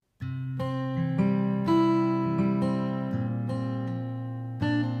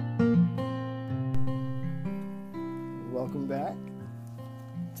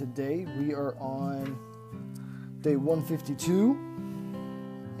Today we are on day 152,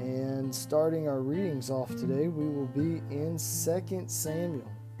 and starting our readings off today, we will be in 2 Samuel.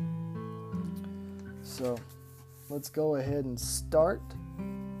 So let's go ahead and start,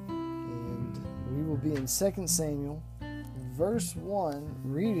 and we will be in 2 Samuel, verse 1,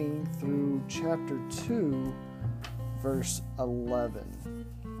 reading through chapter 2, verse 11.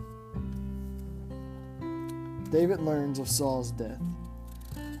 David learns of Saul's death.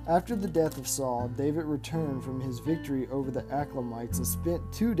 After the death of Saul, David returned from his victory over the Achlamites and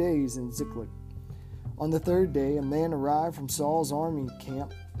spent 2 days in Ziklag. On the third day, a man arrived from Saul's army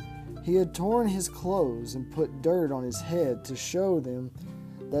camp. He had torn his clothes and put dirt on his head to show them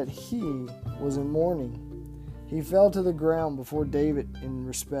that he was in mourning. He fell to the ground before David in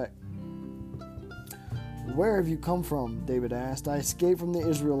respect. "Where have you come from?" David asked. "I escaped from the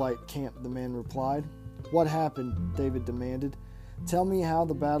Israelite camp," the man replied. "What happened?" David demanded. "Tell me how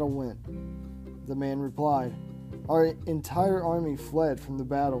the battle went." The man replied, "Our entire army fled from the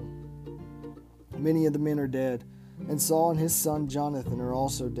battle. Many of the men are dead, and Saul and his son Jonathan are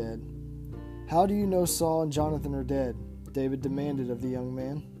also dead." "How do you know Saul and Jonathan are dead?" David demanded of the young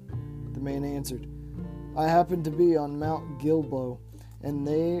man. The man answered, "I happened to be on Mount Gilboa, and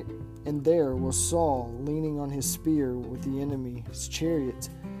there was Saul leaning on his spear with the enemy's chariots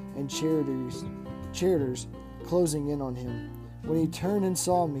and charioteers closing in on him. When he turned and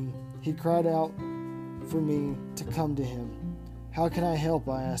saw me, he cried out for me to come to him. 'How can I help?'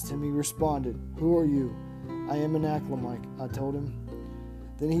 I asked him. He responded, 'Who are you?' 'I am an Achlamitic,' I told him.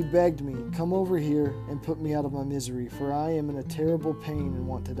 Then he begged me, 'Come over here and put me out of my misery, for I am in a terrible pain and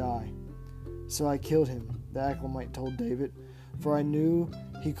want to die.' So I killed him," the Achlamitic told David, "for I knew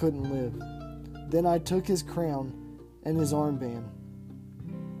he couldn't live. Then I took his crown and his armband,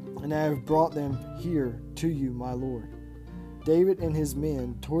 and I have brought them here to you, my lord." David and his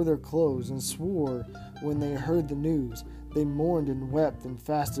men tore their clothes and swore when they heard the news. They mourned and wept and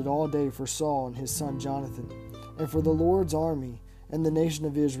fasted all day for Saul and his son Jonathan, and for the Lord's army and the nation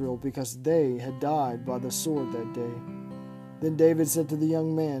of Israel, because they had died by the sword that day. Then David said to the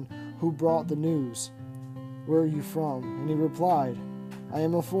young man who brought the news, "Where are you from?" And he replied, "I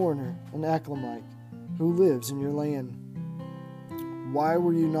am a foreigner, an Achlamitic, who lives in your land." Why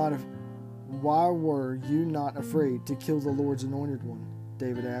were you not afraid to kill the Lord's anointed one?"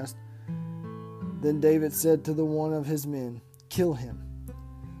 David asked. Then David said to the one of his men, "Kill him."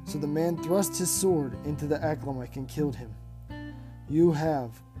 So the man thrust his sword into the Achlamitic and killed him. "You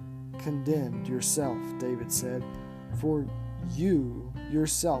have condemned yourself," David said, "for you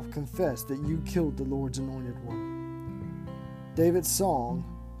yourself confessed that you killed the Lord's anointed one." David's song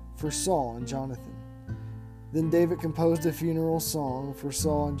for Saul and Jonathan. Then David composed a funeral song for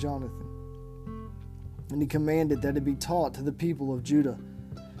Saul and Jonathan, and he commanded that it be taught to the people of Judah.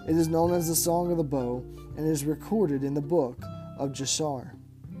 It is known as the Song of the Bow, and is recorded in the book of Jashar.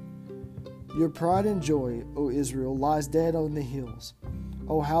 "Your pride and joy, O Israel, lies dead on the hills.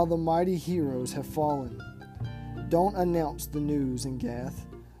 Oh, how the mighty heroes have fallen. Don't announce the news in Gath.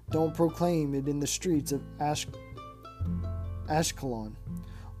 Don't proclaim it in the streets of Ashkelon,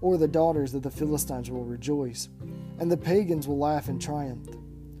 or the daughters of the Philistines will rejoice, and the pagans will laugh in triumph.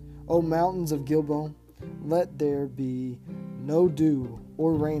 O mountains of Gilboa, let there be no dew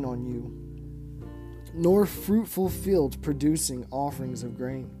or rain on you, nor fruitful fields producing offerings of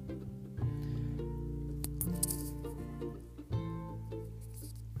grain.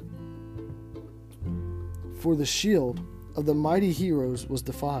 For the shield of the mighty heroes was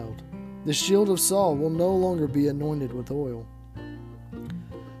defiled. The shield of Saul will no longer be anointed with oil.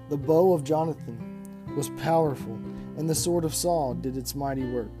 The bow of Jonathan was powerful, and the sword of Saul did its mighty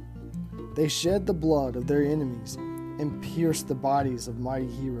work. They shed the blood of their enemies and pierced the bodies of mighty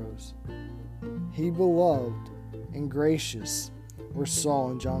heroes. He beloved and gracious were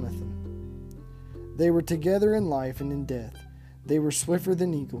Saul and Jonathan. They were together in life and in death. They were swifter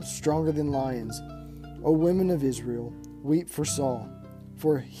than eagles, stronger than lions. O women of Israel, weep for Saul,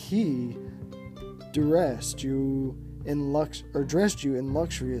 for he dressed you in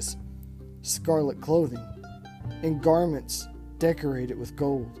luxurious scarlet clothing, and garments decorated with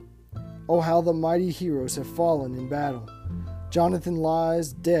gold. Oh, how the mighty heroes have fallen in battle. Jonathan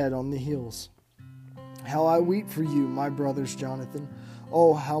lies dead on the hills. How I weep for you, my brothers, Jonathan.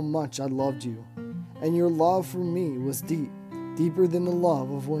 Oh, how much I loved you, and your love for me was deep, deeper than the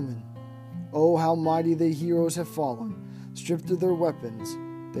love of women. Oh, how mighty the heroes have fallen. Stripped of their weapons,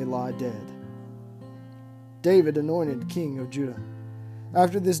 they lie dead." David anointed king of Judah.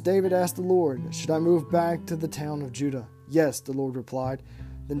 After this, David asked the Lord, "Should I move back to the town of Judah?" "Yes," the Lord replied.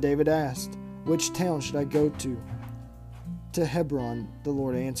 Then David asked, "Which town should I go to?" to Hebron," the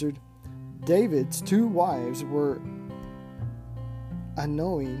Lord answered. David's 2 wives were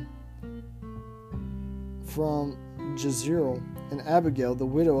Ahinoam from Jezreel and Abigail, the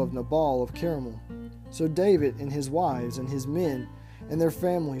widow of Nabal of Carmel. So David and his wives and his men and their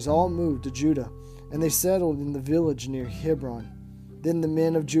families all moved to Judah, and they settled in the village near Hebron. Then the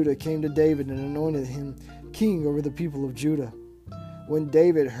men of Judah came to David and anointed him king over the people of Judah. When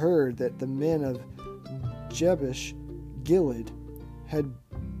David heard that the men of Jabesh Gilead had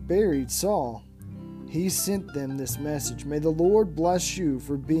buried Saul, he sent them this message: "May the Lord bless you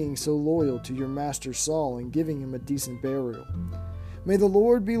for being so loyal to your master Saul and giving him a decent burial. May the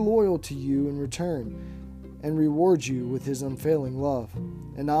Lord be loyal to you in return and reward you with his unfailing love.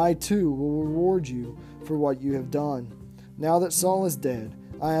 And I too will reward you for what you have done. Now that Saul is dead,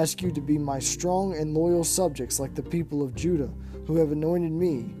 I ask you to be my strong and loyal subjects like the people of Judah, who have anointed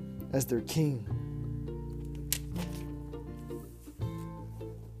me as their king."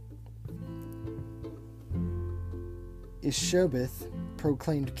 Ishbosheth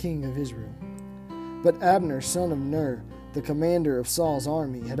proclaimed king of Israel. But Abner, son of Ner, the commander of Saul's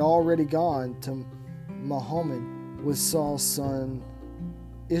army, had already gone to Mahanaim with Saul's son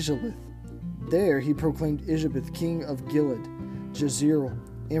Ishbosheth. There he proclaimed Ishbosheth king of Gilead, Jezreel,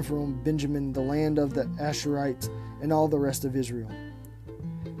 Ephraim, Benjamin, the land of the Asherites, and all the rest of Israel.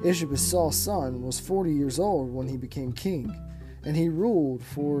 Ishbosheth, Saul's son, was 40 years old when he became king, and he ruled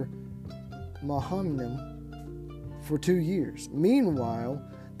for Mahanaim for 2 years. Meanwhile,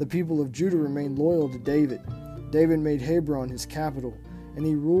 the people of Judah remained loyal to David. David made Hebron his capital, and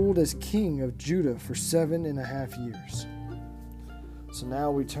he ruled as king of Judah for 7.5 years. So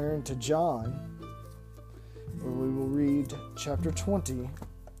now we turn to John, where we will read chapter 12,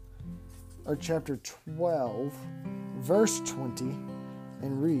 verse 20,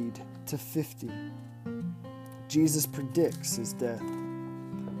 and read to 50. Jesus predicts his death.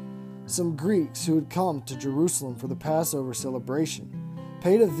 Some Greeks who had come to Jerusalem for the Passover celebration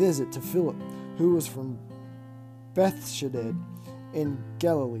paid a visit to Philip, who was from Bethsaida in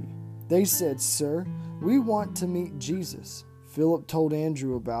Galilee. They said, "Sir, we want to meet Jesus." Philip told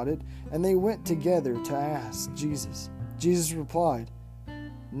Andrew about it, and they went together to ask Jesus. Jesus replied,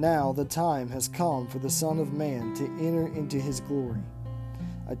 "Now the time has come for the Son of Man to enter into his glory.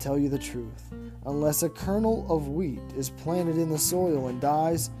 I tell you the truth, unless a kernel of wheat is planted in the soil and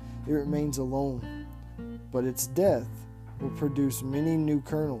dies, it remains alone, but its death will produce many new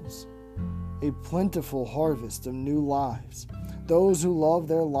kernels, a plentiful harvest of new lives. Those who love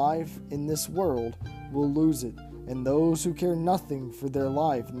their life in this world will lose it, and those who care nothing for their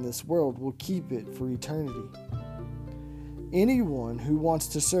life in this world will keep it for eternity. Anyone who wants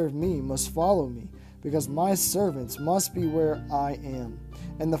to serve me must follow me, because my servants must be where I am,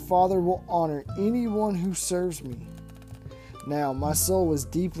 and the Father will honor anyone who serves me. Now my soul is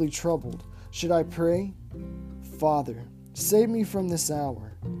deeply troubled. Should I pray? Father, save me from this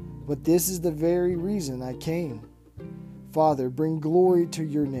hour. But this is the very reason I came. Father, bring glory to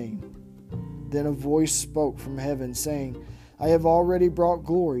your name." Then a voice spoke from heaven, saying, "I have already brought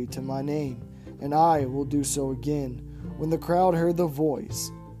glory to my name, and I will do so again." When the crowd heard the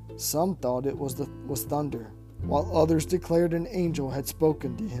voice, some thought it was thunder, while others declared an angel had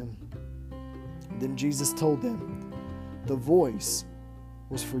spoken to him. Then Jesus told them, "The voice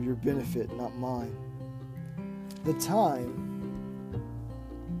was for your benefit, not mine." The time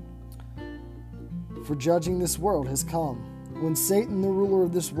for judging this world has come, when Satan, the ruler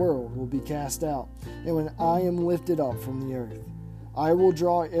of this world, will be cast out, and when I am lifted up from the earth. I will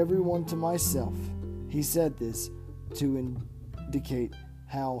draw everyone to myself. He said this to indicate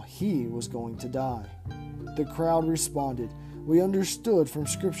how he was going to die. The crowd responded, "We understood from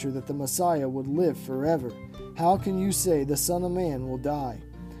Scripture that the Messiah would live forever. How can you say the Son of Man will die?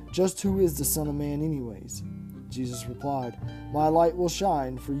 Just who is the Son of Man anyways?" Jesus replied, "My light will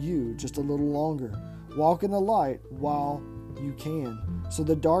shine for you just a little longer. Walk in the light while you can, so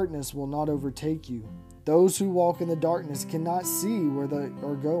the darkness will not overtake you. Those who walk in the darkness cannot see where they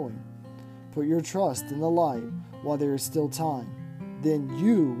are going. Put your trust in the light while there is still time. Then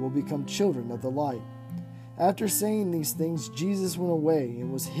you will become children of the light." After saying these things, Jesus went away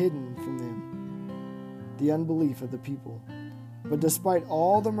and was hidden from them. The unbelief of the people. But despite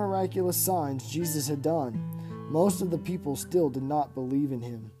all the miraculous signs Jesus had done, most of the people still did not believe in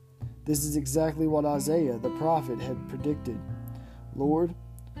him. This is exactly what Isaiah the prophet had predicted. "Lord,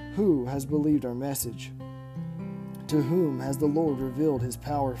 who has believed our message? To whom has the Lord revealed his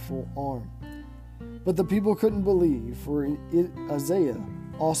powerful arm?" But the people couldn't believe, for Isaiah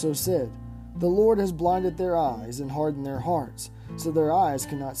also said, "The Lord has blinded their eyes and hardened their hearts, so their eyes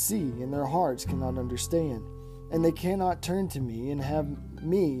cannot see and their hearts cannot understand, and they cannot turn to me and have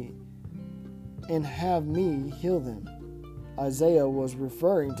me heal them. Isaiah was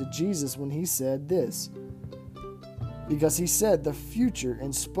referring to Jesus when he said this, because he said the future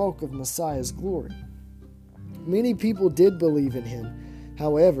and spoke of Messiah's glory. Many people did believe in him,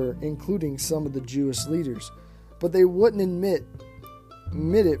 however, including some of the Jewish leaders, but they wouldn't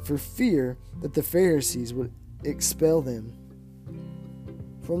admit it for fear that the Pharisees would expel them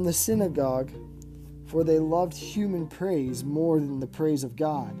from the synagogue, for they loved human praise more than the praise of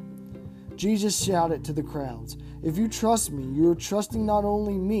God. Jesus shouted to the crowds, "If you trust me, you are trusting not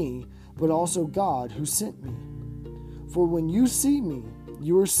only me, but also God who sent me. For when you see me,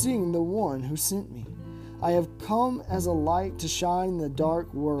 you are seeing the one who sent me. I have come as a light to shine in the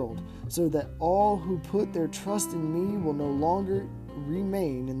dark world, so that all who put their trust in me will no longer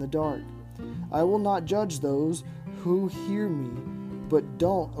remain in the dark. I will not judge those who hear me, but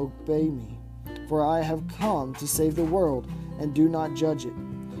don't obey me. For I have come to save the world, and do not judge it.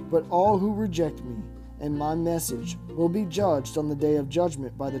 But all who reject me and my message will be judged on the day of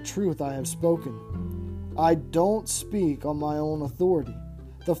judgment by the truth I have spoken. I don't speak on my own authority.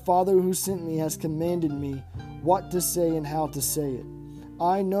 The Father who sent me has commanded me what to say and how to say it.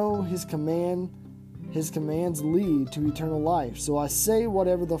 I know His commands lead to eternal life, so I say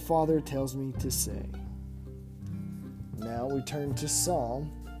whatever the Father tells me to say." Now we turn to Psalm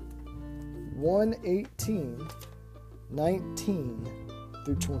 118, 19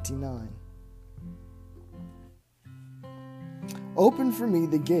 through 29. "Open for me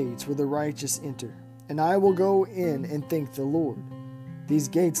the gates where the righteous enter, and I will go in and thank the Lord. These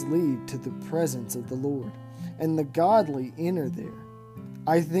gates lead to the presence of the Lord, and the godly enter there.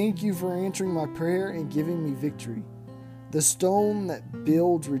 I thank you for answering my prayer and giving me victory. The stone that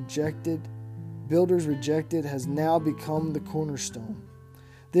builders rejected has now become the cornerstone.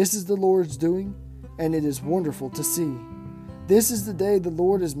 This is the Lord's doing, and it is wonderful to see. This is the day the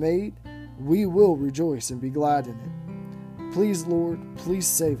Lord has made. We will rejoice and be glad in it. Please, Lord, please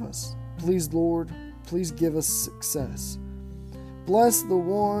save us. Please, Lord, please give us success. Bless the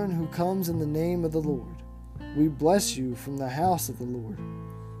one who comes in the name of the Lord. We bless you from the house of the Lord.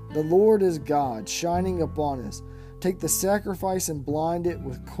 The Lord is God, shining upon us. Take the sacrifice and blind it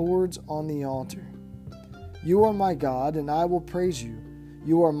with cords on the altar. You are my God, and I will praise you.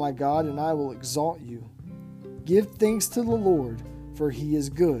 You are my God, and I will exalt you. Give thanks to the Lord, for He is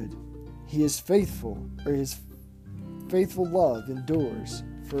good. He is faithful, or His faithful love endures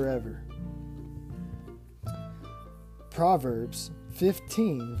forever." Proverbs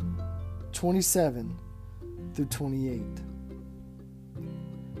 15, 27 through 28.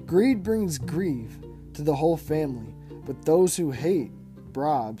 "Greed brings grief to the whole family, but those who hate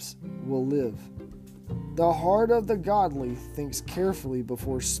bribes will live. The heart of the godly thinks carefully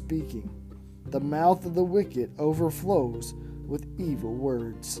before speaking. The mouth of the wicked overflows with evil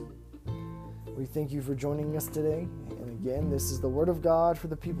words." We thank you for joining us today. And again, this is the Word of God for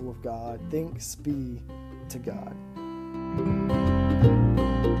the people of God. Thanks be to God.